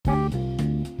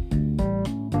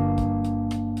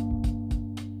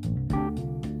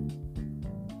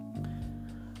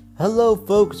Hello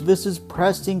folks, this is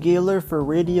Preston Gaylor for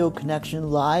Radio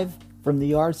Connection Live from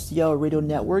the RCL Radio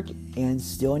Network and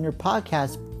still in your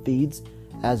podcast feeds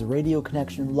as Radio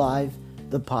Connection Live,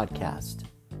 the podcast.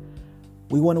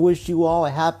 We want to wish you all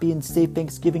a happy and safe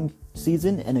Thanksgiving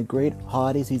season and a great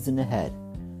holiday season ahead.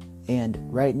 And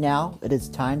right now, it is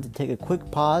time to take a quick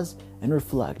pause and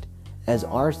reflect as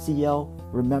RCL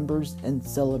remembers and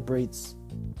celebrates.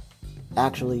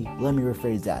 Actually, let me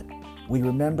rephrase that. We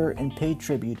remember and pay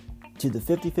tribute to the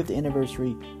 55th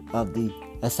anniversary of the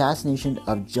assassination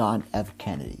of John F.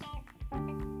 Kennedy.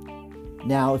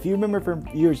 Now, if you remember from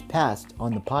years past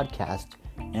on the podcast,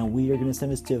 and we are going to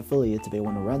send this to affiliates if they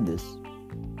want to run this,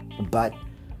 but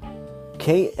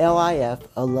KLIF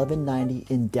 1190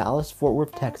 in Dallas, Fort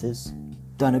Worth, Texas,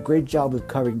 done a great job of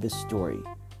covering this story.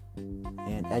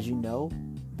 And as you know,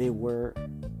 they were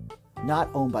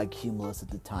not owned by Cumulus at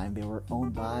the time, they were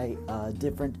owned by a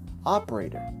different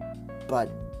operator. But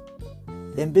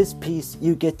in this piece,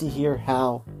 you get to hear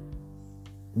how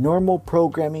normal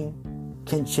programming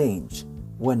can change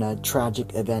when a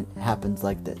tragic event happens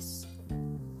like this.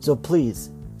 So please,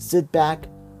 sit back,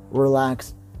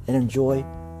 relax, and enjoy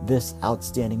this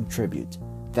outstanding tribute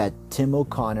that Tim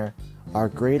O'Connor, our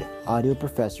great audio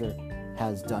professor,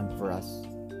 has done for us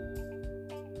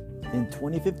in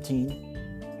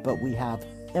 2015, but we have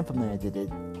implemented it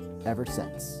ever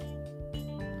since.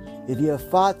 If you have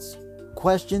thoughts,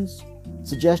 questions,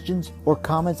 suggestions, or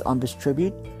comments on this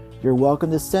tribute, you're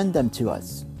welcome to send them to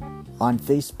us on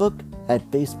Facebook at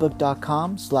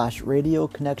facebook.com/Radio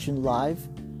Connection Live,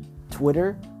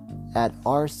 Twitter at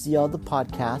RCL the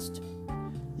Podcast.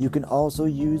 You can also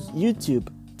use YouTube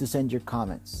to send your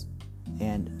comments.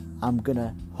 And I'm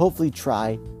gonna hopefully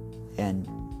try and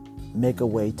make a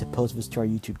way to post this to our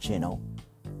YouTube channel.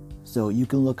 So you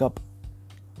can look up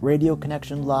Radio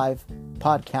Connection Live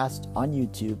Podcast on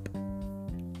YouTube.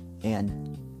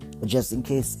 And just in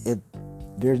case if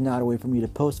there's not a way for me to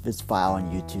post this file on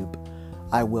YouTube,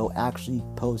 I will actually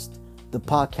post the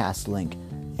podcast link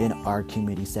in our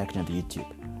community section of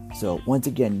YouTube. So once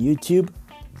again, YouTube,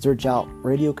 search out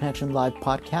Radio Connection Live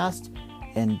Podcast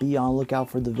and be on the lookout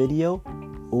for the video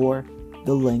or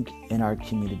the link in our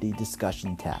community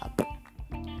discussion tab.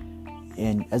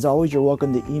 And as always, you're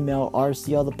welcome to email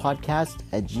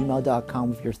rclthepodcast@gmail.com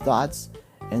with your thoughts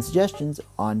and suggestions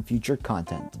on future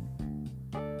content.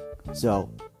 So,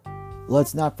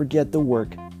 let's not forget the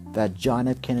work that John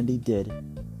F. Kennedy did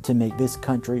to make this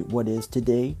country what it is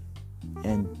today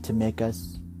and to make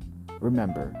us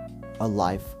remember a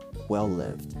life well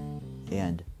lived,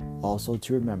 and also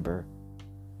to remember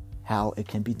how it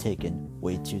can be taken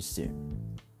way too soon.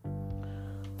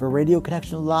 For Radio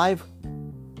Connection Live,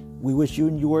 we wish you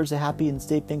and yours a happy and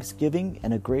safe Thanksgiving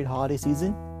and a great holiday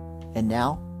season. And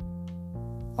now,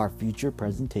 our future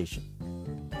presentation.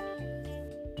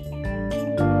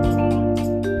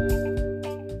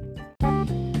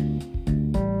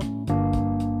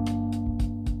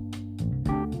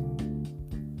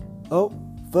 Oh,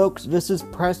 folks, this is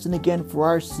Preston again for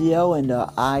RCL, and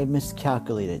I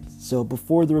miscalculated. So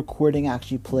before the recording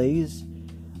actually plays,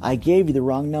 I gave you the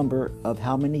wrong number of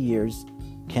how many years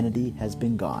Kennedy has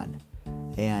been gone.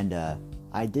 And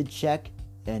I did check,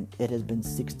 and it has been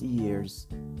 60 years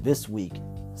this week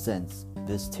since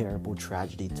this terrible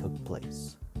tragedy took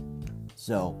place.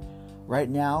 So, right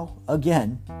now,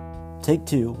 again, take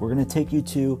two. We're going to take you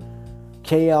to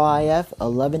KLIF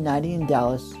 1190 in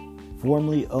Dallas,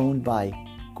 formerly owned by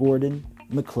Gordon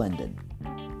McClendon,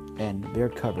 and their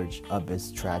coverage of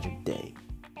this tragic day.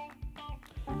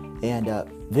 And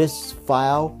this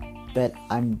file that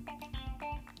I'm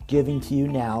giving to you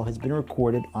now has been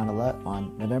recorded on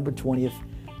November 20th,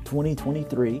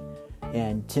 2023,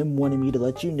 and Tim wanted me to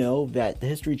let you know that the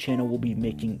History Channel will be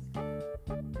making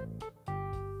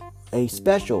a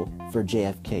special for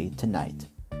JFK tonight,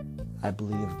 I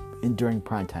believe, during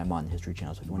prime time on the History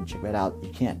Channel. So if you want to check that out, you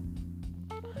can.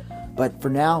 But for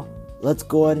now, let's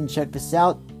go ahead and check this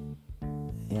out,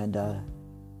 and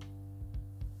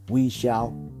we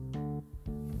shall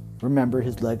remember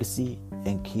his legacy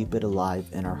and keep it alive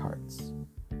in our hearts.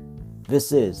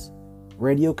 This is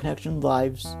Radio Connection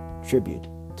Live's tribute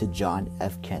to John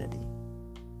F. Kennedy.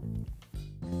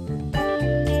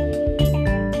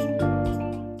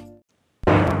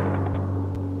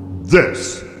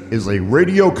 This is a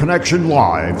Radio Connection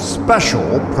Live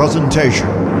special presentation.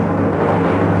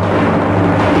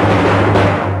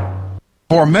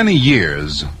 For many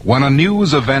years, when a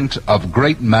news event of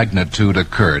great magnitude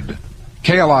occurred,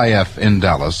 KLIF in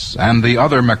Dallas and the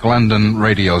other McClendon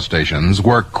radio stations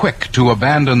were quick to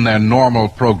abandon their normal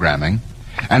programming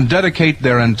and dedicate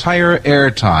their entire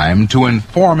airtime to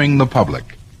informing the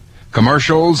public.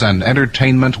 Commercials and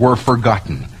entertainment were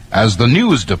forgotten as the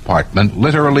news department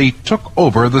literally took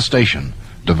over the station,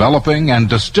 developing and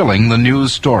distilling the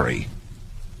news story.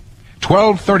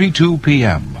 12:32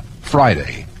 p.m.,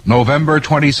 Friday, November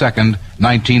 22nd,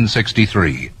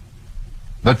 1963.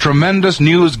 The tremendous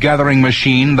news-gathering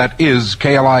machine that is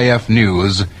KLIF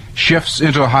News shifts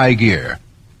into high gear.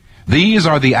 These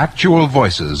are the actual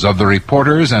voices of the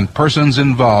reporters and persons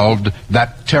involved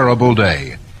that terrible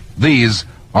day. These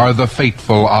are the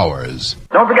fateful hours.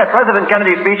 Don't forget, President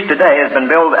Kennedy's speech today has been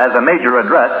billed as a major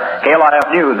address. KLIF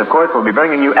News, of course, will be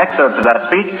bringing you excerpts of that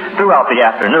speech throughout the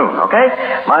afternoon, okay?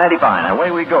 Mighty fine.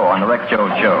 Away we go on the Rex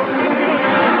Jones Show.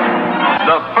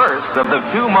 The first of the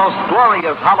two most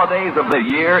glorious holidays of the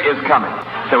year is coming,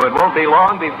 so it won't be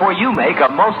long before you make a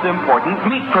most important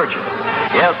meat purchase.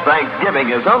 Yes,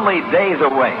 Thanksgiving is only days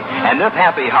away, and this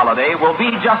happy holiday will be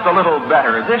just a little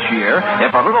better this year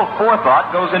if a little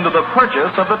forethought goes into the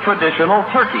purchase of the traditional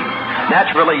turkey.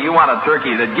 Naturally, you want a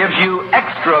turkey that gives you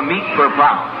extra meat per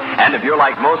pound, and if you're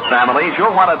like most families,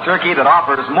 you'll want a turkey that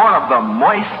offers more of the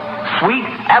moist, sweet,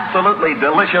 absolutely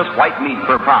delicious white meat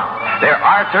per pound. There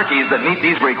are turkeys that meet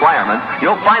these requirements.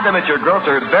 You'll find them at your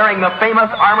grocer's bearing the famous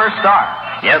Armour Star.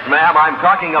 Yes, ma'am, I'm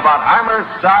talking about Armour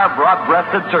Star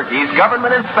broad-breasted turkeys,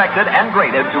 government inspected and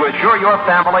graded to assure your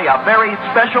family a very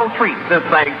special treat this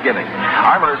Thanksgiving.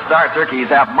 Armour Star turkeys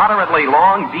have moderately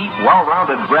long, deep,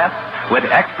 well-rounded breasts with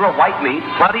extra white meat,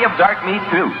 plenty of dark meat,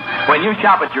 too. When you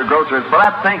shop at your grocer's for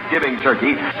that Thanksgiving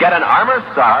turkey, get an Armour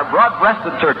Star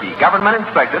broad-breasted turkey, government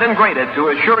inspected and graded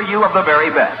to assure you of the very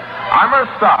best. Armour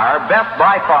Star, best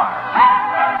by far.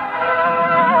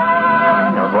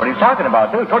 Knows what he's talking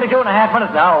about, too. 22 and a half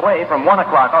minutes now away from 1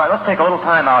 o'clock. All right, let's take a little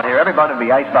time out here. Everybody to the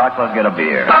icebox. Let's get a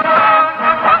beer.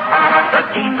 The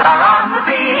teams are on the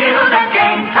field and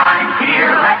game time's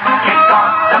here. Let's kick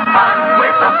off the fun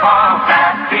with the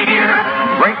Falstaff beer.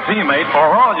 Great teammate for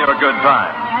all your good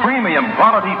times. Premium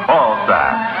quality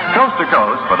Falstaff. Coast to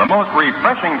coast for the most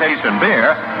refreshing taste in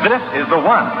beer, this is the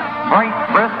one. Bright,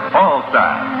 crisp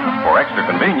Falstaff. For extra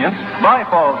convenience, buy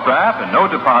Falstaff in no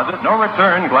deposit, no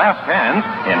return glass cans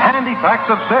in handy packs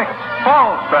of 6.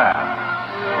 Falstaff.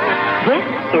 This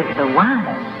is the one.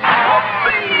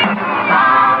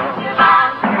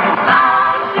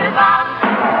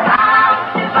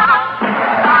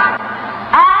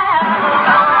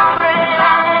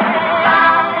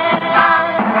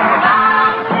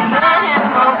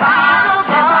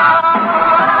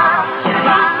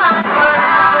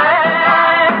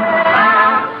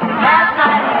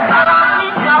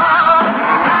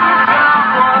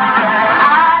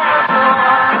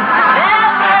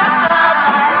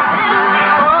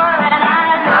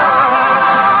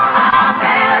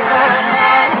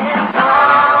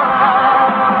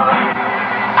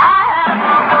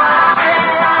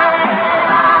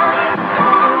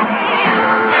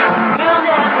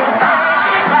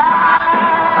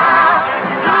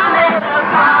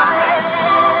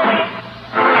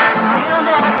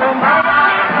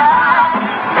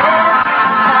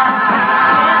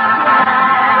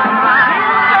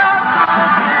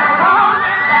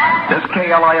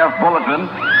 KLIF bulletin.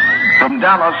 From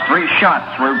Dallas, 3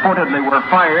 shots reportedly were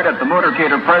fired at the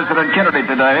motorcade of President Kennedy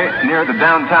today near the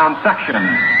downtown section.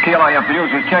 KLIF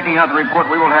News is checking out the report.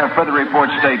 We will have further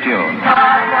reports. Stay tuned.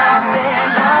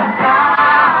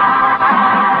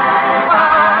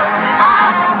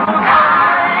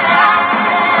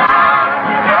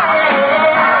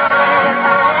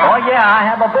 I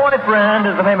Have a Boyfriend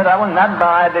is the name of that one, that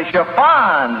by the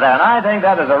Chiffons, and I think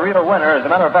that is a real winner. As a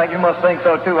matter of fact, you must think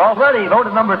so, too. Already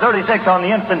voted number 36 on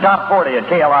the Instant Top 40 at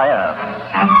KLIF.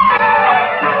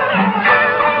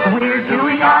 We're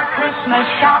doing our Christmas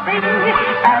shopping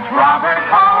at Robert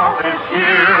Hall this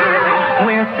year.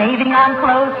 We're saving on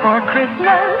clothes for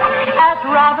Christmas at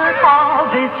Robert Hall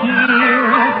this year.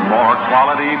 More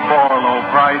quality for low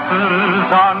prices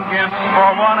on gifts for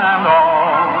one and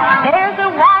all. There's a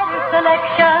wider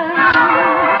selection,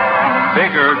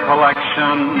 Bigger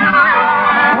collection.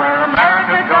 where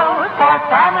America goes for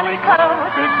family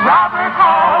clothes. It's Robert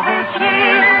Hall this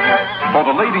year. For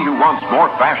the lady who wants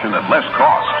more fashion at less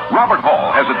cost, Robert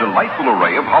Hall has a delightful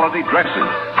array of holiday dresses,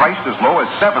 priced as low as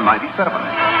 $7.97.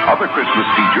 Other Christmas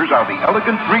features are the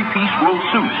elegant 3-piece wool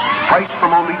suits, priced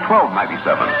from only $12.97.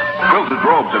 Quilted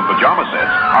robes and pajama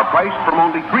sets are priced from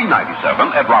only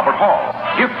 $3.97 at Robert Hall.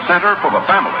 Gift center for the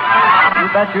family. You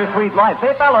bet your sweet life.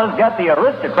 Hey, fellas, get the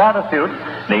Aristocrata suit,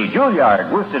 the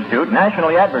Juilliard worsted suit,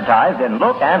 nationally advertised in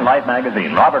Look and Life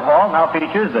magazine. Robert Hall now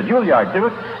features the Juilliard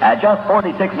suit at just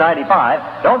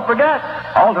 $46.95. Don't forget,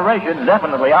 alterations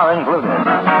definitely are included.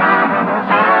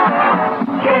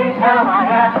 A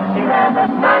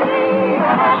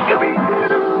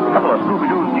couple of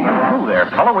Scooby-Doo's to you, too, there,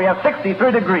 fella. We have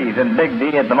 63 degrees in Big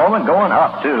D at the moment, going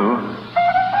up, too.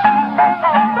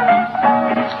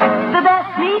 The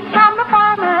best meat from the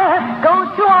farmer goes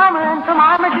to Armour, and from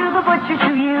Armour to the butcher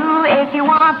to you. If you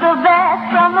want the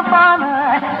best from the farmer,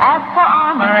 ask for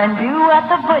Armour and do what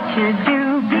the butcher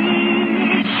do.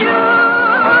 Be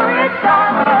sure it's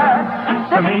Armour,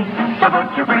 the meat the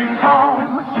butcher brings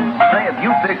home. Say, if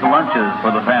you pick lunches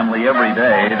for the family every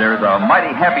day, there's a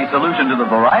mighty happy solution to the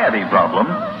variety problem.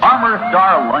 Armour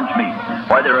Star Lunch Meat.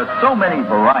 Why, there are so many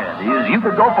varieties, you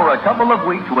could go for a couple of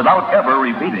weeks without ever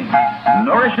repeating.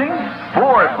 Nourishing?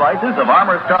 4 slices of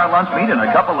Armour Star Lunch Meat and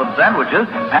a couple of sandwiches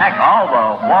pack all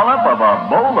the wallop of a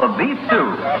bowl of beef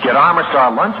stew. Get Armour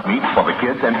Star Lunch Meat for the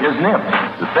kids and his nibs.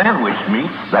 The sandwich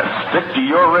meats that stick to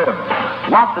your ribs.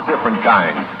 Lots of different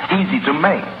kinds. Easy to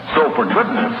make. So for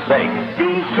goodness sake,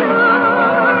 Be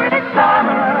sure it's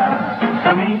Armour,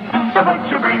 the meat the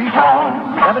butcher brings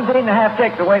home. 17 and a half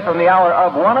ticks away from the hour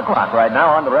of 1 o'clock right now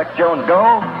on the Rex Jones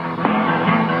Go.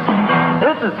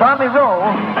 This is Tommy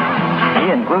Rowe.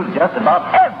 He includes just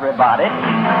about everybody. Everybody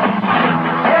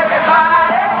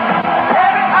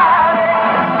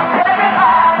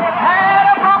had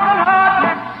a broken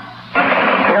heart.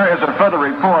 Here is a further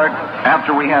report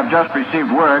after we have just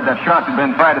received word that shots had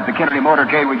been fired at the Kennedy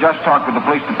motorcade. We just talked with the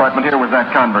police department. Here was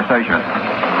that conversation.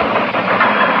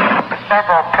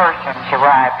 Several persons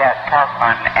arrived at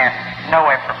Parkland, and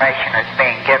no information is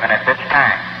being given at this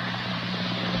time.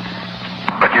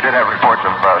 But you did have reports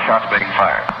of shots being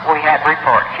fired. We had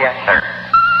reports, yes, sir.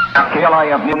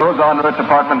 KLIF News en route to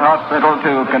Parkland Hospital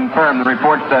to confirm the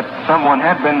reports that someone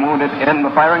had been wounded in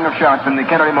the firing of shots in the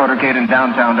Kennedy motorcade in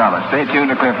downtown Dallas. Stay tuned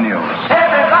to Cliff News.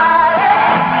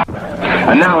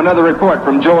 And now another report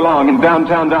from Joe Long in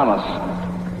downtown Dallas.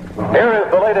 Here is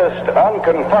the latest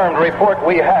unconfirmed report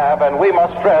we have, and we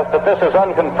must stress that this is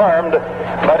unconfirmed,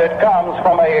 but it comes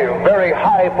from a very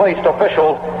high-placed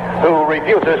official who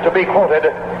refuses to be quoted.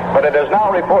 But it is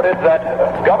now reported that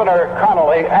Governor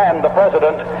Connolly and the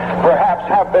President perhaps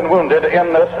have been wounded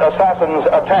in this assassin's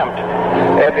attempt.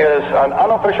 It is an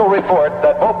unofficial report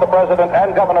that both the President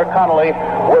and Governor Connolly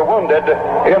were wounded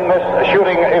in this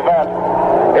shooting event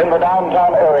in the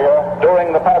downtown area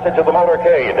during the passage of the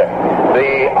motorcade.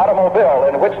 The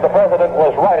automobile in which the President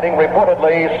was riding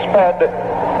reportedly sped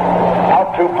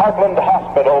out to Parkland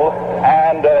Hospital,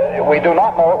 and we do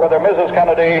not know whether Mrs.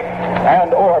 Kennedy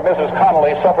and or Mrs.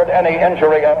 Connolly suffered any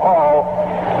injury at all.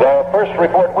 The first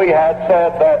report we had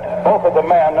said that both of the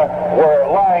men were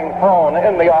lying prone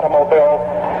in the automobile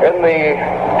in the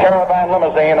caravan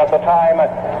limousine at the time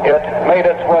it made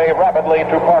its way rapidly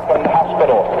to Parkland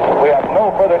Hospital. We have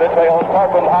no further details.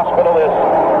 Parkland Hospital is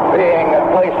being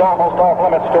placed almost off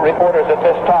limits to reporters at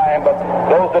this time, but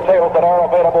those details that are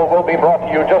available will be brought to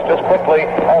you just as quickly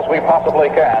as we possibly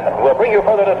can. We'll bring you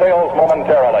further details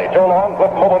momentarily. Joe Long,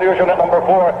 Cliff Mobile News Unit number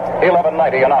 4,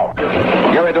 1190 and out.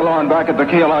 Gary DeLon back at the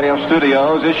KLIF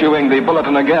studios issuing the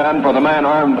bulletin again for the man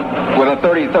armed with a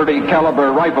 .30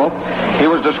 caliber rifle. He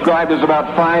was described as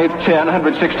about 5'10",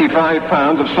 165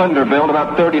 pounds, of slender build,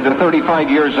 about 30 to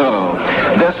 35 years old.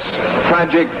 This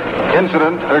tragic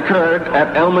incident occurred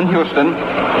at Elm in Houston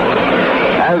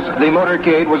as the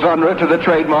motorcade was en route to the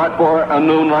Trade Mart for a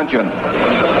noon luncheon.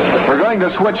 We're going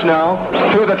to switch now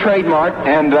to the Trade Mart,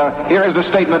 and here is the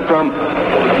statement from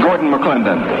Gordon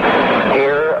McClendon.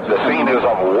 Here, the scene is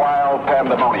of wild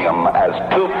pandemonium as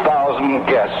 2,000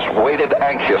 guests waited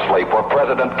anxiously for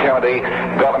President Kennedy,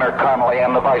 Governor Connolly,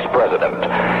 and the Vice President.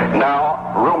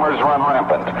 Now, rumors run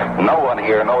rampant. No one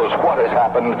here knows what has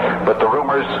happened, but the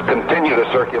rumors continue to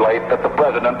circulate that the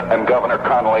President and Governor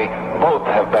Connolly both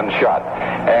have been shot.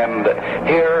 And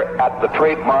here at the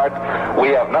Trade Mart, we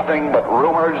have nothing but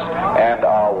rumors and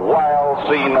a wild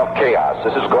scene of chaos.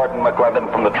 This is Gordon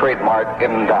McClendon from the Trade Mart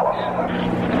in Dallas.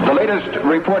 The latest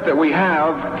report that we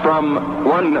have from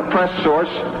one press source,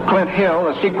 Clint Hill,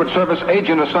 a Secret Service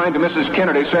agent assigned to Mrs.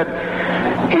 Kennedy, said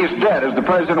he's dead as the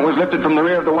President was lifted from the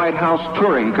rear of the White House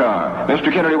touring car.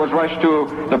 Mr. Kennedy was rushed to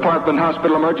the Parkland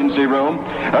Hospital emergency room.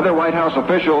 Other White House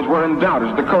officials were in doubt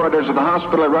as the corridors of the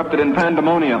hospital erupted in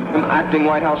pandemonium. Acting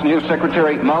White House News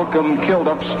Secretary Malcolm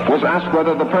Kilduff was asked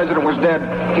whether the President was dead.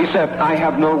 He said, "I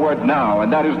have no word now,"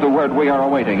 and that is the word we are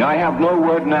awaiting. I have no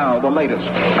word now, the latest.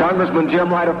 Congressman Jim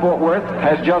Wright of Fort Worth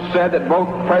has just said that both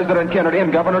President Kennedy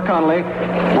and Governor Connolly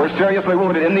were seriously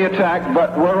wounded in the attack,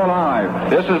 but were alive.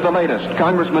 This is the latest.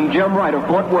 Congressman Jim Wright of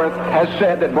Fort Worth has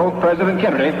said that both President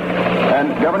Kennedy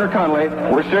and Governor Connolly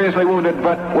were seriously wounded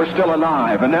but were still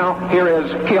alive. And now here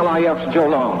is KLIF's Joe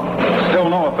Long. Still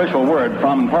no official word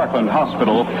from Parkland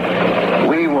Hospital.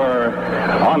 We were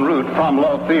en route from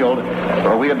Love Field,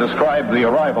 where we had described the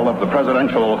arrival of the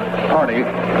presidential party,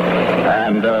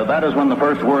 and that is when the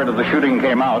first word of the shooting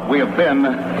came out. We have been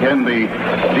in the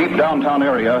deep downtown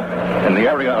area, in the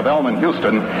area of Elm and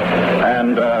Houston,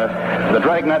 and the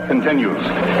dragnet continues.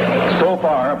 So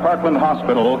far, Parkland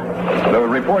Hospital, the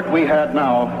report we had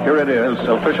now, here it is,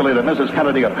 officially that Mrs.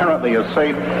 Kennedy apparently is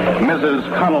safe, Mrs.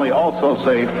 Connolly also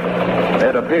safe,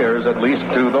 it appears, at least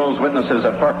to those witnesses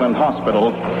at Parkland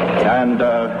Hospital, and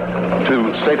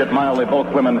to state it mildly,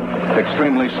 both women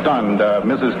extremely stunned.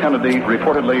 Mrs. Kennedy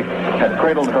reportedly had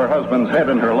cradled her husband's head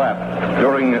in her lap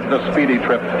during the speedy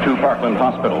trip to Parkland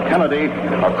Hospital. Kennedy,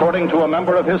 according to a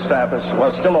member of his staff,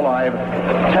 was still alive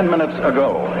 10 minutes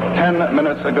ago. 10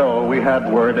 minutes ago, we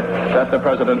had word that the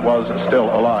president was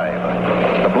still alive.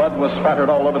 The blood was spattered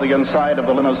all over the inside of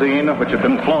the limousine, which had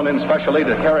been flown in specially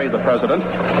to carry the president.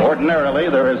 Ordinarily,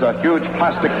 there is a huge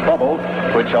plastic bubble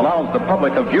which allows the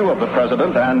public a view of the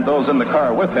president and those in the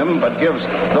car with him, but gives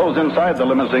those inside the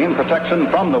limousine protection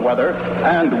from the weather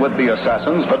and would-be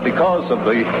assassins. But because of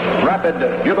the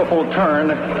rapid, beautiful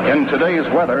turn in today's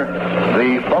weather,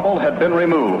 the bubble had been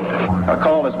removed. A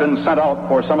call has been sent out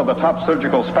for some of the top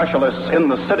surgical specialists in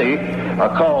the city. A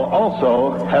call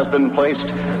also has been placed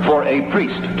for a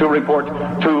priest to report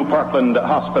to Parkland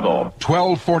Hospital.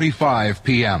 12:45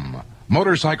 p.m.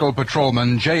 Motorcycle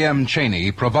patrolman J.M.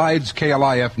 Cheney provides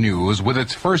KLIF News with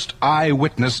its first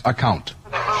eyewitness account.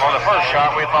 Well, the first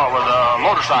shot we thought was a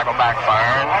motorcycle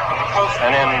backfiring,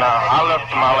 and then I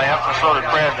looked to my left, and so did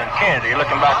President Kennedy,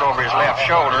 looking back over his left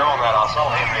shoulder.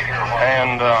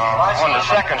 And when the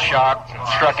second shot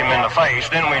struck him in the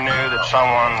face, then we knew that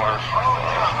someone was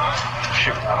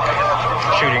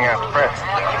shooting at the president.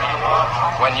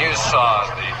 When you saw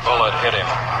the bullet hit him,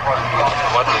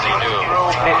 what did he do?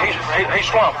 He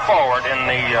swung forward in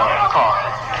the car.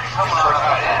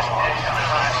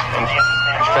 And he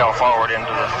fell forward into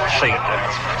the seat there.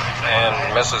 And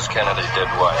Mrs. Kennedy did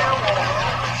what?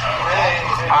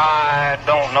 I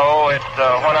don't know.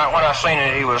 When I seen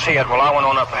it, he was hit. Well, I went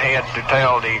on up ahead to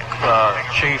tell the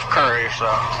Chief Curry's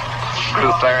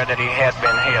group there that he had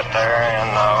been hit there,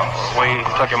 and we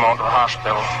took him on to the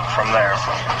hospital from there.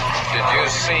 Did you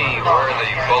see where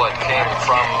the bullet came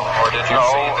from, or did you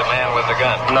see the man with the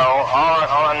gun? No,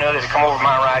 all I knew that it come over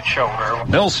my right shoulder.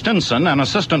 Bill Stinson, an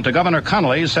assistant to Governor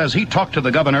Connolly, says he talked to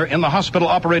the governor in the hospital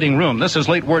operating room. This is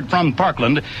late word from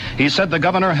Parkland. He said the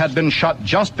governor had been shot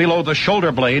just below the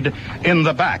shoulder blade in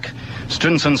the back.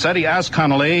 Stinson said he asked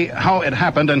Connolly how it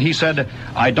happened, and he said,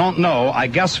 "I don't know, I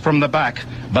guess from the back,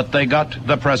 but they got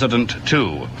the president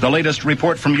too." The latest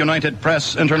report from United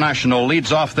Press International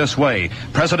leads off this way.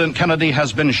 President Kennedy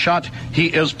has been shot. He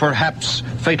is perhaps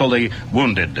fatally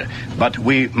wounded. But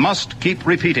we must keep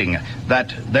repeating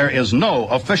that there is no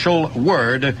official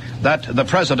word that the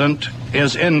president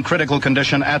is in critical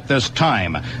condition at this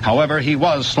time. However, he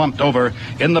was slumped over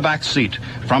in the back seat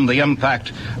from the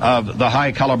impact of the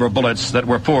high-caliber bullets that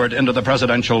were poured into the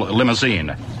presidential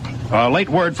limousine. Late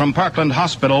word from Parkland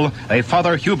Hospital. A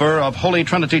Father Huber of Holy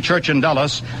Trinity Church in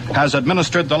Dallas has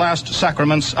administered the last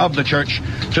sacraments of the church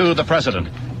to the president.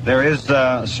 There is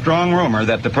a strong rumor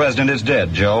that the president is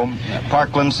dead, Joe.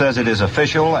 Parkland says it is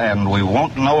official, and we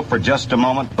won't know for just a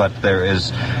moment, but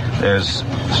there's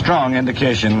strong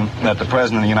indication that the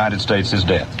president of the United States is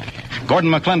dead.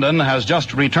 Gordon McClendon has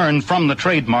just returned from the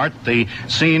Trade Mart. The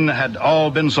scene had all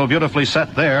been so beautifully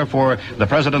set there for the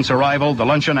president's arrival, the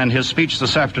luncheon, and his speech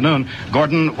this afternoon.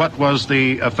 Gordon, what was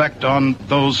the effect on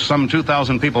those some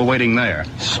 2,000 people waiting there?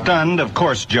 Stunned, of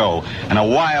course, Joe, and a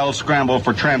wild scramble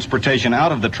for transportation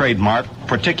out of the Trade Mart,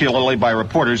 particularly by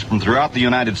reporters from throughout the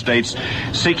United States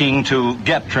seeking to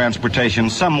get transportation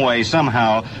some way,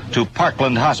 somehow, to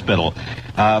Parkland Hospital.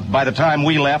 By the time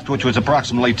we left, which was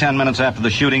approximately 10 minutes after the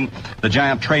shooting, the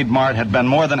giant Trade Mart had been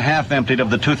more than half emptied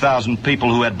of the 2,000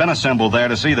 people who had been assembled there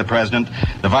to see the president,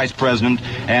 the vice president,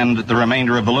 and the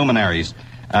remainder of the luminaries.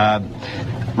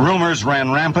 Rumors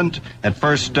ran rampant. At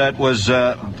first, it was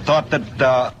thought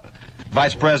that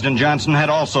Vice President Johnson had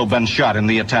also been shot in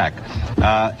the attack.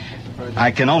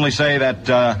 I can only say that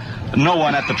no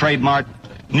one at the Trade Mart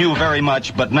knew very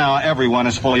much, but now everyone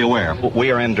is fully aware.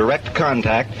 We are in direct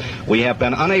contact. We have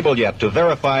been unable yet to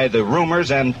verify the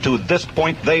rumors, and to this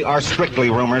point they are strictly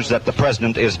rumors that the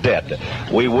president is dead.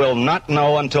 We will not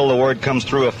know until the word comes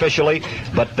through officially,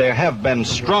 but there have been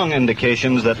strong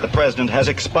indications that the president has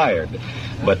expired.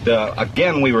 But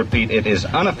again, we repeat, it is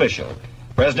unofficial.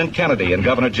 President Kennedy and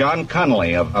Governor John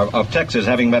Connally of Texas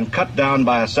having been cut down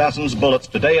by assassins' bullets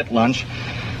today at lunch.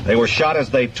 They were shot as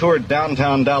they toured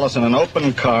downtown Dallas in an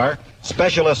open car.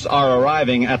 Specialists are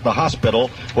arriving at the hospital,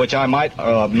 which I might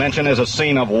mention is a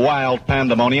scene of wild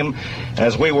pandemonium.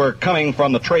 As we were coming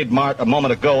from the Trade Mart a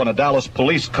moment ago in a Dallas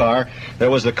police car,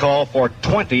 there was a call for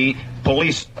 20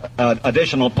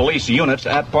 additional police units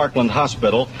at Parkland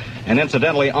Hospital. And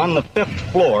incidentally, on the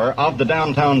 5th floor of the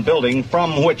downtown building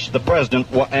from which the president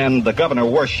and the governor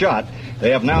were shot,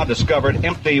 they have now discovered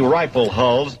empty rifle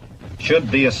hulls. Should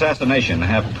the assassination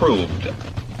have proved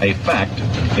a fact,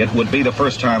 it would be the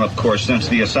first time, of course, since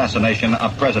the assassination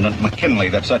of President McKinley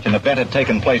that such an event had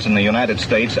taken place in the United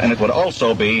States, and it would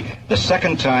also be the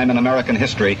second time in American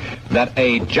history that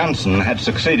a Johnson had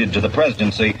succeeded to the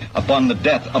presidency upon the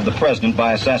death of the president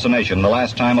by assassination. The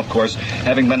last time, of course,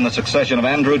 having been the succession of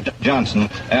Andrew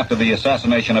Johnson after the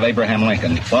assassination of Abraham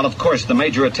Lincoln. Well, of course, the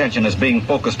major attention is being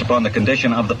focused upon the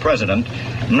condition of the president.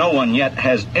 No one yet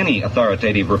has any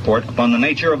authoritative report upon the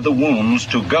nature of the wounds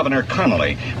to Governor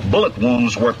Connally. Bullet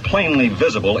wounds were plainly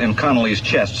visible in Connally's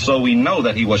chest, so we know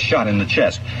that he was shot in the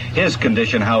chest. His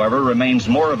condition, however, remains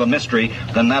more of a mystery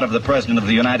than that of the President of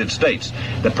the United States.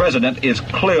 The President is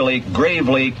clearly,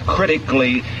 gravely,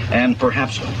 critically, and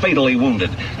perhaps fatally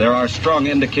wounded. There are strong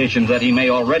indications that he may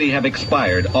already have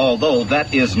expired, although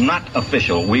that is not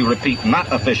official. We repeat,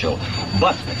 not official.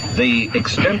 But the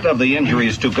extent of the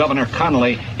injuries to Governor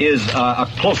Connally is a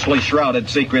closely shrouded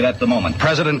secret at the moment.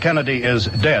 President Kennedy is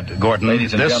dead, Gordon.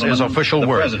 Ladies and this gentlemen, is official the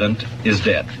word. The president is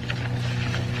dead.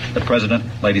 The president,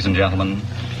 ladies and gentlemen,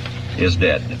 is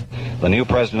dead. The new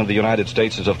president of the United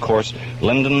States is, of course,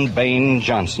 Lyndon Baines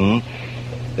Johnson,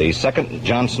 the second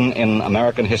Johnson in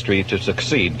American history to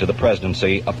succeed to the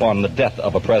presidency upon the death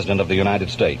of a president of the United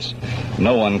States.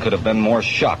 No one could have been more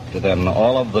shocked than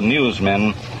all of the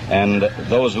newsmen and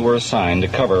those who were assigned to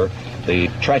cover the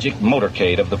tragic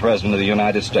motorcade of the President of the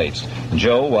United States.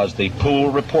 Joe was the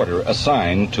pool reporter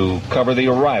assigned to cover the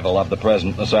arrival of the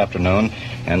President this afternoon.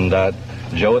 And,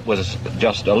 Joe, it was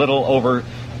just a little over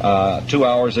 2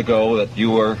 hours ago that you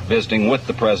were visiting with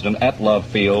the President at Love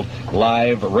Field,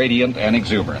 live, radiant, and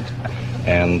exuberant.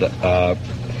 And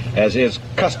as is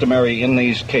customary in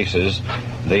these cases,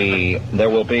 there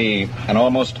will be an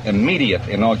almost immediate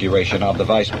inauguration of the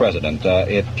Vice President.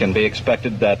 It can be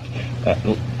expected that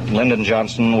Lyndon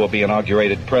Johnson will be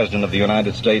inaugurated President of the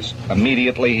United States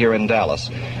immediately here in Dallas.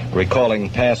 Recalling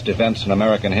past events in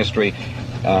American history,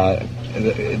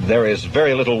 there is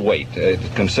very little weight. It's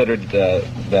considered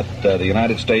that the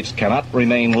United States cannot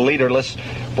remain leaderless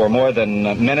for more than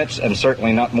minutes, and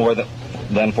certainly not more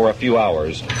than for a few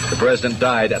hours. The president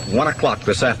died at 1 o'clock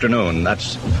this afternoon.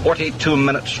 That's 42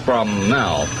 minutes from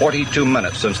now. 42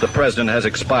 minutes since the president has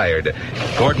expired.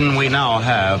 Gordon, we now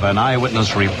have an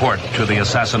eyewitness report to the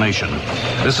assassination.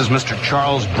 This is Mr.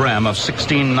 Charles Brem of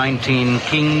 1619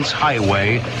 Kings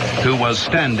Highway, who was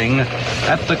standing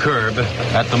at the curb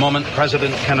at the moment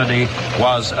President Kennedy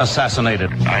was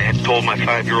assassinated. I had told my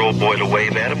 5-year-old boy to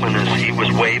wave at him, and as he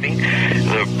was waving,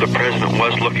 the president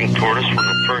was looking toward us when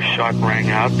the first shot rang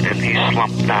out, and he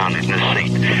slumped down in his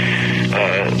seat.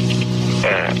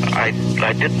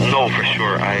 I didn't know for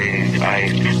sure.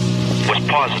 I was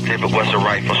positive it was a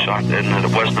rifle shot, and that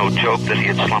it was no joke that he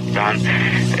had slumped down.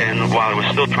 And while I was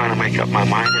still trying to make up my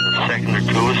mind in a second or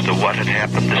two as to what had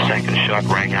happened, the second shot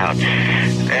rang out.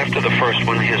 After the first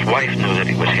one, his wife knew that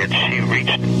he was hit. She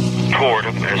reached toward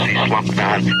him as he slumped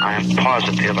down. I am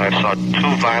positive I saw 2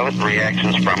 violent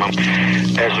reactions from him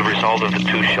as a result of the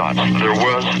 2 shots. There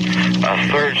was a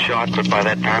 3rd shot, but by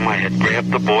that time I had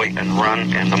grabbed the boy and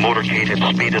run, and the motorcade had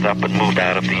speeded up and moved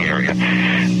out of the area.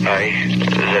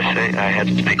 As I say, I had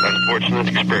the unfortunate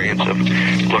experience of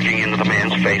looking into the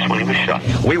man's face when he was shot.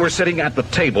 We were sitting at the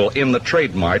table in the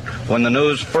Trade Mart when the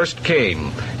news first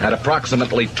came. At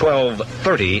approximately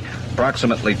 12:30,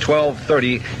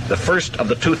 the first of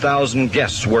the 2,000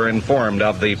 guests were informed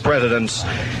of the president's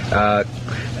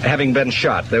having been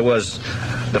shot. There was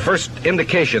the first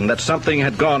indication that something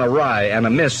had gone awry and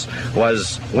amiss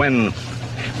was when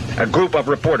a group of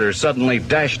reporters suddenly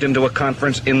dashed into a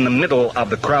conference in the middle of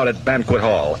the crowded banquet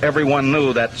hall. Everyone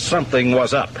knew that something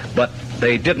was up, but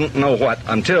they didn't know what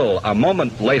until a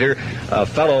moment later a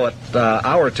fellow at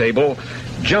our table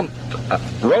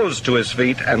rose to his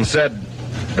feet and said,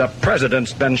 "The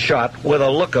president's been shot," with a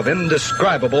look of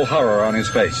indescribable horror on his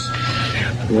face.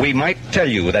 We might tell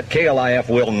you that KLIF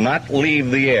will not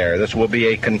leave the air. This will be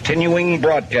a continuing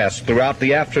broadcast throughout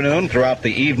the afternoon, throughout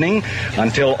the evening,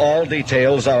 until all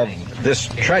details of this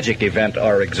tragic event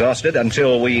are exhausted,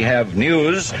 until we have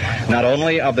news not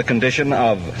only of the condition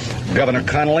of Governor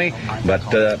Connally, but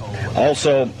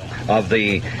also of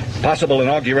the possible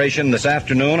inauguration this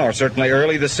afternoon, or certainly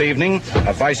early this evening,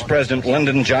 of Vice President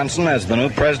Lyndon Johnson as the new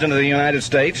President of the United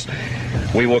States.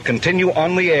 We will continue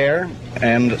on the air,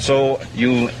 and so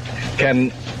you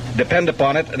can depend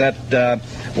upon it that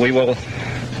we will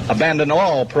abandon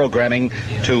all programming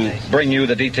to bring you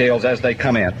the details as they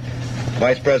come in.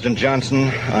 Vice President Johnson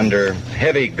under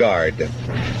heavy guard.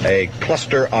 A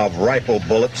cluster of rifle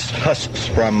bullets, husks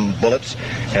from bullets,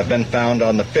 have been found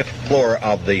on the 5th floor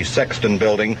of the Sexton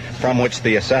building, from which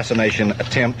the assassination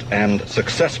attempt and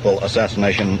successful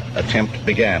assassination attempt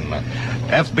began.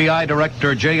 FBI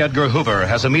Director J. Edgar Hoover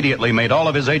has immediately made all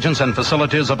of his agents and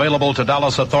facilities available to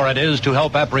Dallas authorities to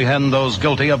help apprehend those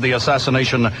guilty of the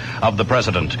assassination of the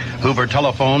president. Hoover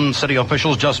telephoned city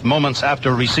officials just moments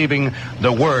after receiving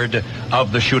the word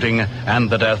of the shooting and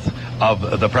the death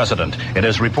of the president. It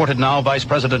is reported now Vice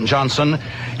President Johnson,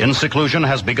 in seclusion,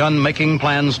 has begun making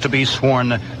plans to be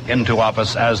sworn into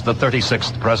office as the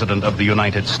 36th President of the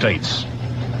United States.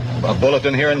 A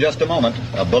bulletin here in just a moment.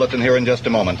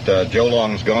 Joe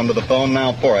Long's gone to the phone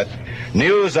now for it.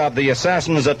 News of the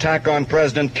assassins' attack on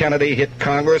President Kennedy hit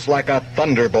Congress like a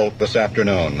thunderbolt this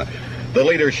afternoon. The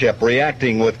leadership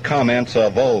reacting with comments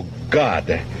of, "Oh,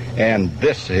 God," and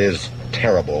 "This is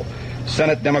terrible."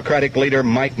 Senate Democratic leader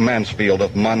Mike Mansfield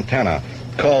of Montana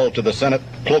called to the Senate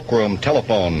cloakroom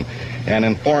telephone and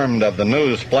informed of the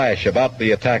news flash about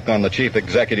the attack on the chief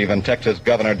executive and Texas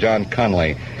Governor John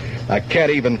Connally. "I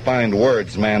can't even find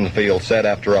words," Mansfield said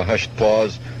after a hushed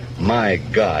pause. "My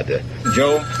God."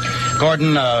 Joe?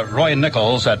 Gordon, Roy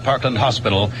Nichols at Parkland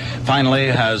Hospital finally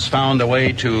has found a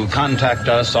way to contact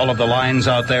us. All of the lines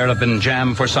out there have been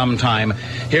jammed for some time.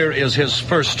 Here is his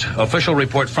first official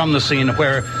report from the scene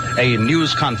where a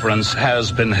news conference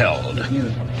has been held.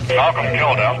 Malcolm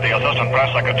Kilduff, the Assistant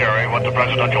Press Secretary with the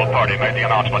Presidential Party, made the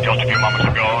announcement just a few moments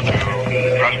ago to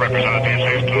press representatives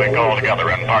hastily called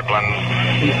together in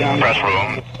Parkland's press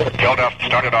room. Kilduff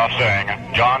started off saying,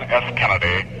 "John F.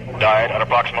 Kennedy died at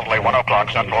approximately 1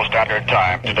 o'clock Central Standard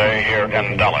Time today here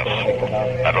in Dallas."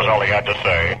 That was all he had to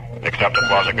say, except it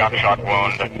was a gunshot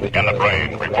wound in the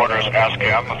brain. Reporters asked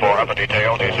him for other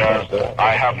details. He says,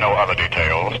 "I have no other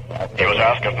details." He was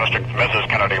asked if Mrs.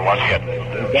 Kennedy was hit.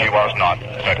 "She was not,"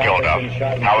 said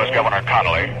Kilduff. "How is Governor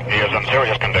Connally?" "He is in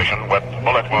serious condition with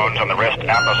bullet wounds in the wrist and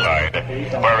the side."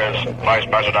 "Where is Vice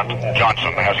President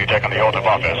Johnson? Has he taken the oath of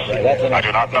office?" "I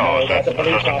do not know," said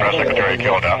Assistant Press Secretary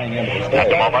Kilduff. "At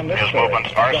the moment, his movements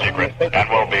are secret and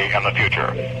will be in the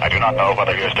future. I do not know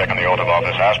whether he has taken the oath of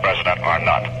office as president or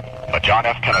not. But John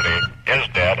F. Kennedy is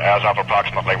dead as of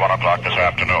approximately 1 o'clock this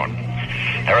afternoon."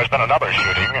 There has been another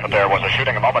shooting. There was a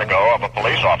shooting a moment ago of a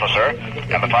police officer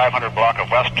in the 500 block of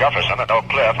West Jefferson at Oak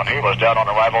Cliff, and he was dead on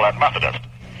arrival at Methodist.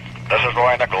 This is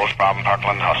Roy Nichols from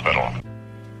Parkland Hospital.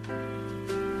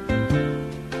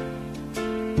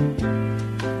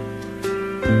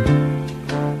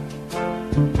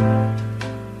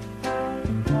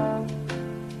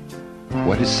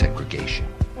 What is segregation?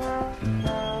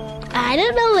 I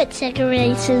don't know what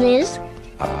segregation is.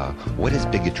 What is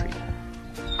bigotry?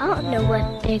 I don't know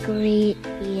what bigotry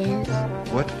is.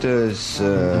 What does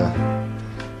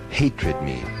hatred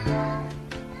mean?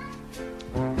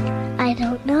 I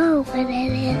don't know what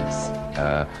it is.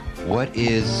 What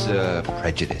is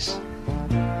prejudice?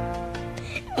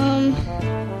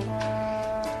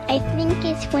 I think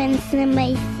it's when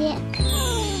somebody's sick.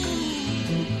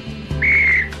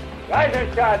 Rise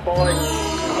and shot, boys.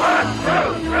 1,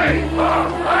 2, 3, 4.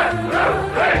 1,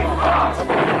 2, 3, 4.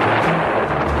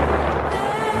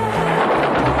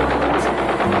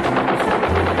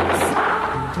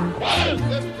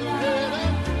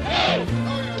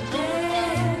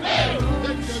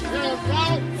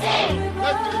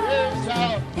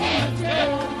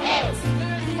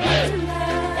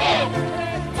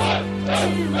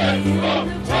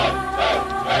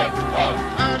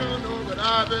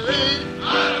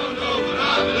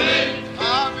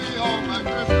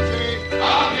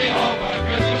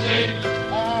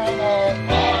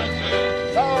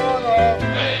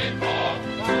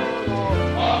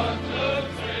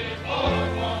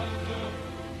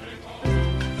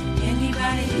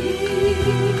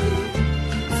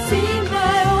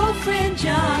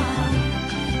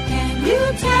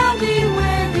 Tell me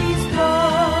where he's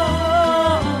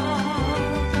gone.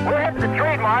 We're headed to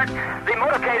Trademark. The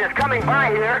motorcade is coming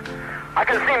by here. I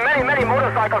can see many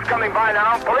motorcycles coming by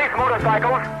now. Police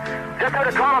motorcycles. Just heard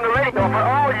a call on the radio for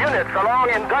all units along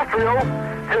Industrial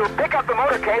to pick up the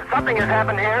motorcade. Something has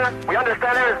happened here. We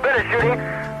understand there has been a shooting.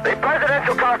 The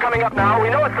presidential car coming up now. We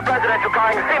know it's the presidential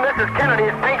car. You can see Mrs.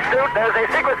 Kennedy's pink suit. There's a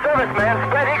Secret Service man,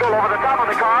 spread eagle, over the top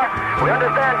of the car. We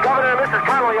understand Governor and Mrs.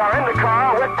 Connally are in the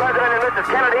car with President and Mrs. Mrs.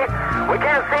 Kennedy. We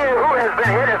can't see who has been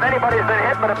hit, if anybody's been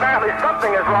hit, but apparently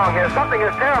something is wrong here. Something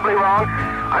is terribly wrong.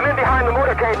 I'm in behind the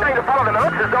motorcade trying to follow them. It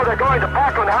looks as though they're going to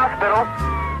Parkland Hospital.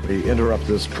 We interrupt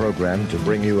this program to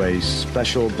bring you a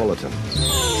special bulletin.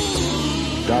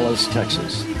 Dallas,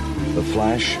 Texas. The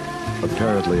flash,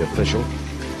 apparently official.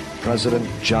 President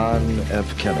John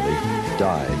F. Kennedy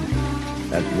died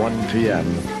at 1 p.m.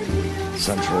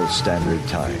 Central Standard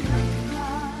Time.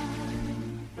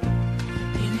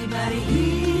 Anybody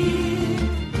here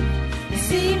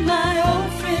see my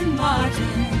old friend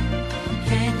Martin?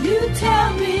 Can you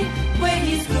tell me where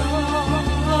he's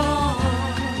gone?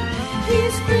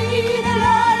 He's freed a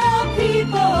lot of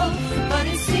people, but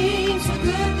it seems so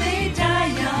good they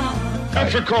die young.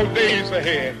 Difficult days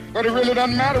ahead, but it really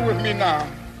doesn't matter with me now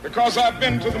because I've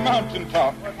been to the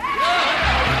mountaintop.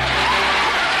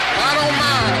 I don't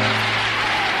mind.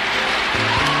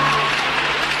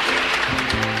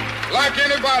 Like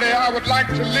anybody, I would like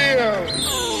to live.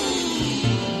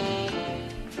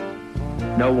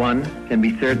 No one can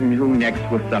be certain who next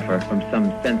will suffer from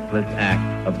some senseless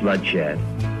act of bloodshed.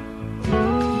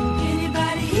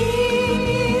 Anybody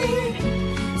here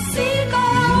see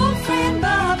my old friend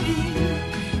Bobby?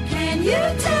 Can you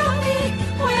tell me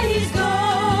where he's gone?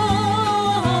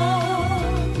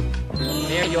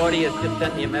 Mayor Yorty has just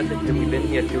sent me a message that we've been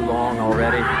here too long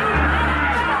already.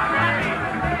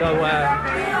 So,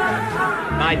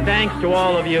 my thanks to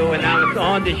all of you, and now it's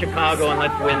on to Chicago, and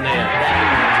let's win there.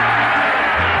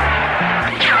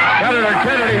 Senator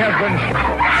Kennedy has been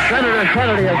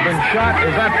shot.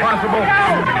 Is that possible?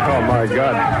 Oh, my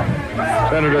God.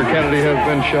 Senator Kennedy has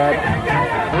been shot.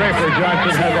 Rafer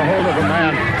Johnson has a hold of a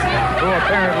man who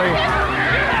apparently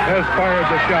has fired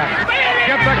the shot.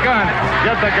 Get the gun.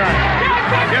 Get the gun.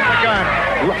 Get the gun.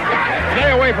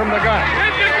 Stay away from the gun.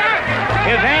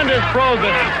 His hand is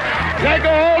frozen. Take a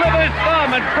hold of his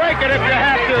thumb and break it if you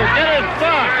have to. Get his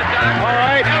thumb. All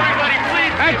right.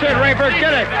 That's it, Rafer.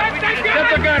 Get it. Get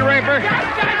the gun, Rafer.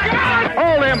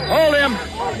 Hold him. Hold him.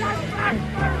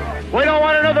 We don't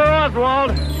want another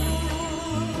Oswald.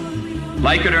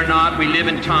 Like it or not, we live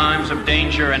in times of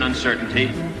danger and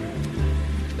uncertainty.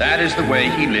 That is the way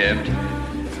he lived.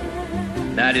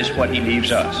 That is what he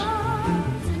leaves us.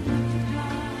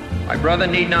 My brother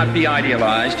need not be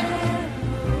idealized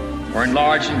or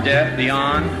enlarged in death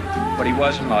beyond what he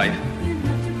was in life.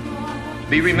 To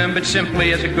be remembered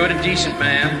simply as a good and decent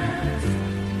man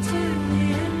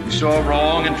who saw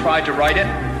wrong and tried to right it,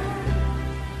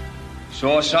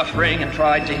 saw suffering and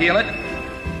tried to heal it,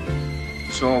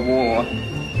 saw war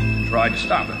and tried to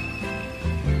stop it.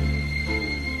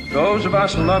 Those of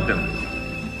us who loved him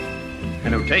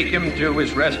and who take him to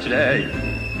his rest today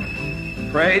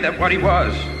pray that what he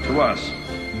was to us,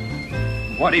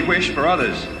 what he wished for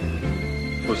others,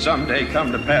 will someday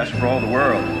come to pass for all the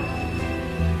world.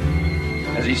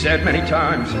 As he said many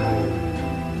times,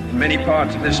 in many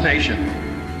parts of this nation,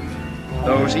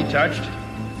 those he touched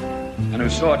and who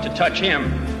sought to touch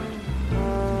him.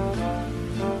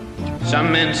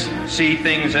 Some men see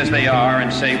things as they are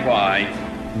and say why.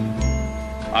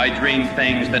 I dream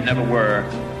things that never were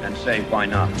and say why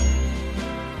not.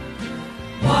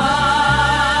 What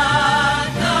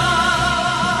the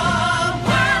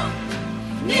world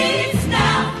needs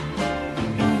now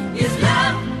is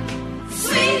love,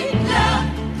 sweet love.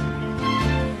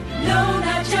 No,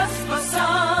 not just for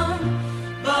some,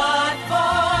 but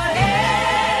for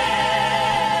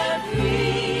everyone.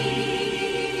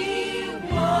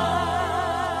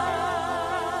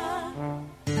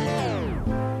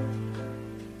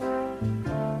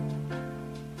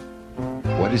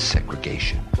 What is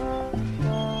segregation?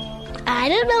 I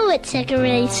don't know what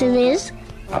segregation is.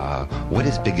 What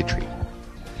is bigotry?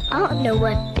 I don't know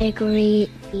what bigotry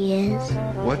is.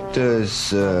 What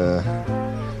does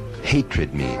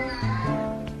hatred mean?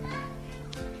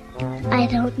 I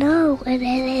don't know what it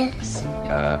is.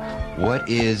 What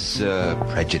is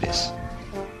prejudice?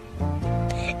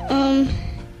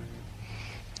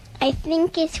 I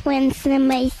think it's when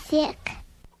somebody's sick.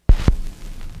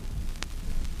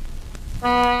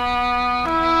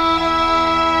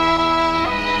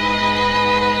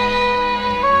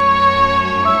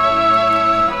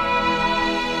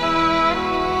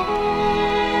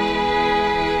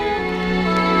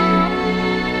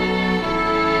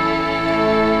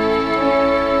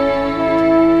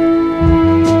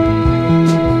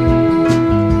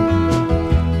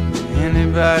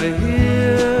 Anybody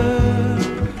here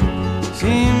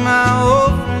seen my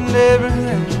old friend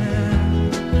Abraham?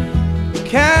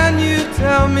 Can you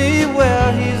tell me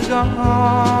where he's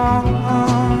gone?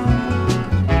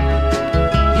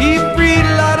 He freed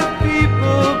a lot of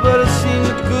people, but it seems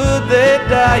good they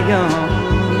die young.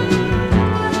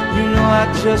 I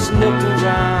just looked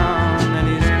around and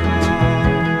he's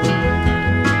gone.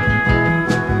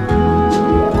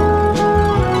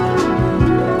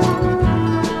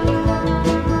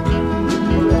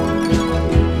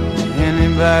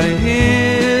 Anybody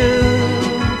here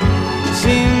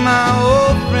seen my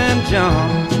old friend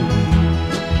John?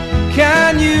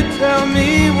 Can you tell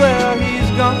me where he's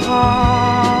gone?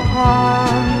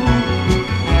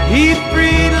 He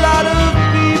freed a lot of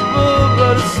people,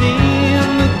 but it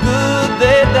seemed the good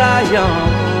they die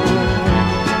young.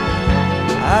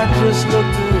 I just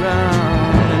looked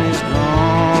around and he's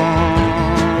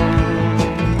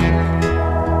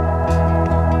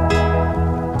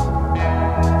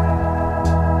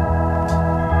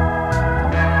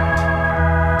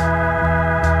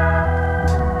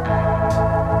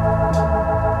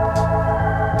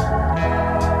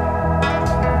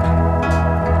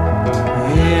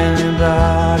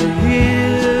Anybody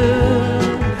here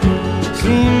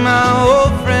seen my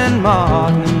old friend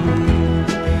Martin?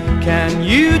 Can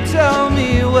you tell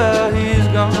me where he's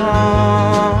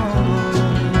gone?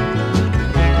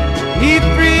 He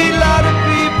freed a lot of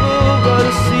people, but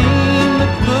it seemed the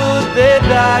good they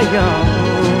die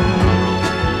young.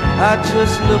 I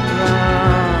just looked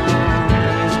around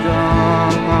and he's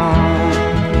gone.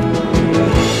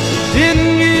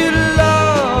 Didn't you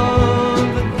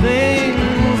love the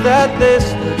things that they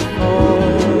stood for?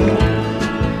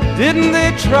 Didn't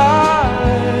they try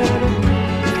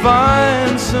to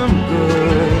find some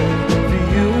good for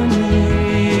you and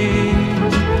me?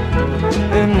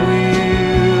 And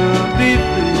we'll be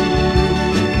free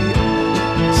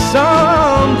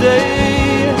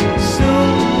someday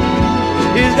soon.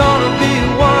 He's gonna be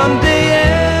one day.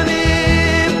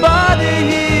 Anybody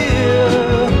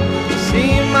here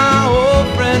see my old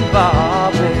friend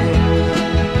Bobby?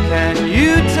 Can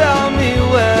you tell me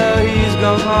where he's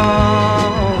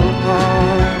gone?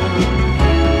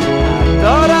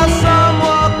 Thought I saw him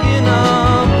walking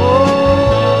up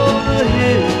over the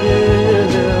hill,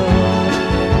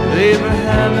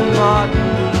 Abraham and Martin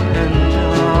and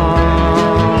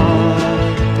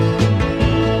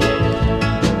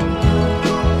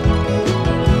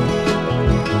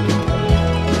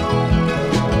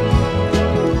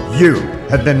You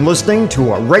have been listening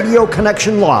to a Radio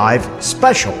Connection Live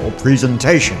special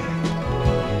presentation.